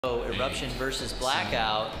Eruption versus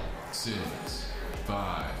Blackout. 6,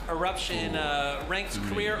 5. Eruption ranks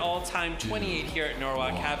career all-time 28 here at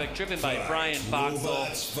Norwalk Havoc, driven by Brian Boxall.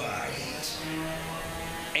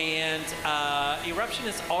 And Eruption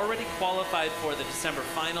is already qualified for the December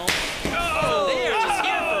final. Oh, they are just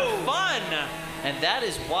here for fun. And that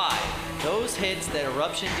is why those hits that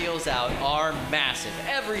Eruption deals out are massive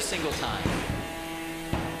every single time.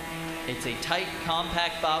 It's a tight,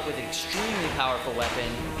 compact bot with an extremely powerful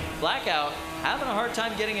weapon. Blackout having a hard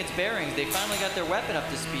time getting its bearings. They finally got their weapon up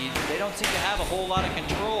to speed, but they don't seem to have a whole lot of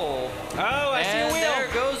control. Oh, I see a wheel. And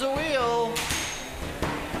there goes a wheel.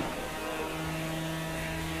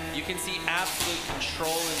 You can see absolute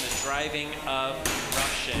control in the driving of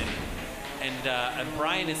Eruption. And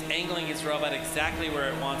Brian is angling his robot exactly where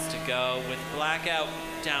it wants to go, with Blackout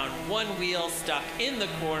down one wheel, stuck in the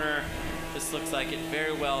corner. This looks like it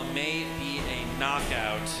very well may be a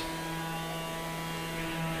knockout.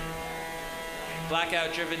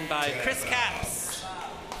 Blackout driven by Chris Capps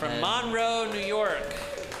from Monroe, New York.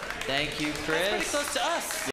 Thank you, Chris. That's pretty close to us.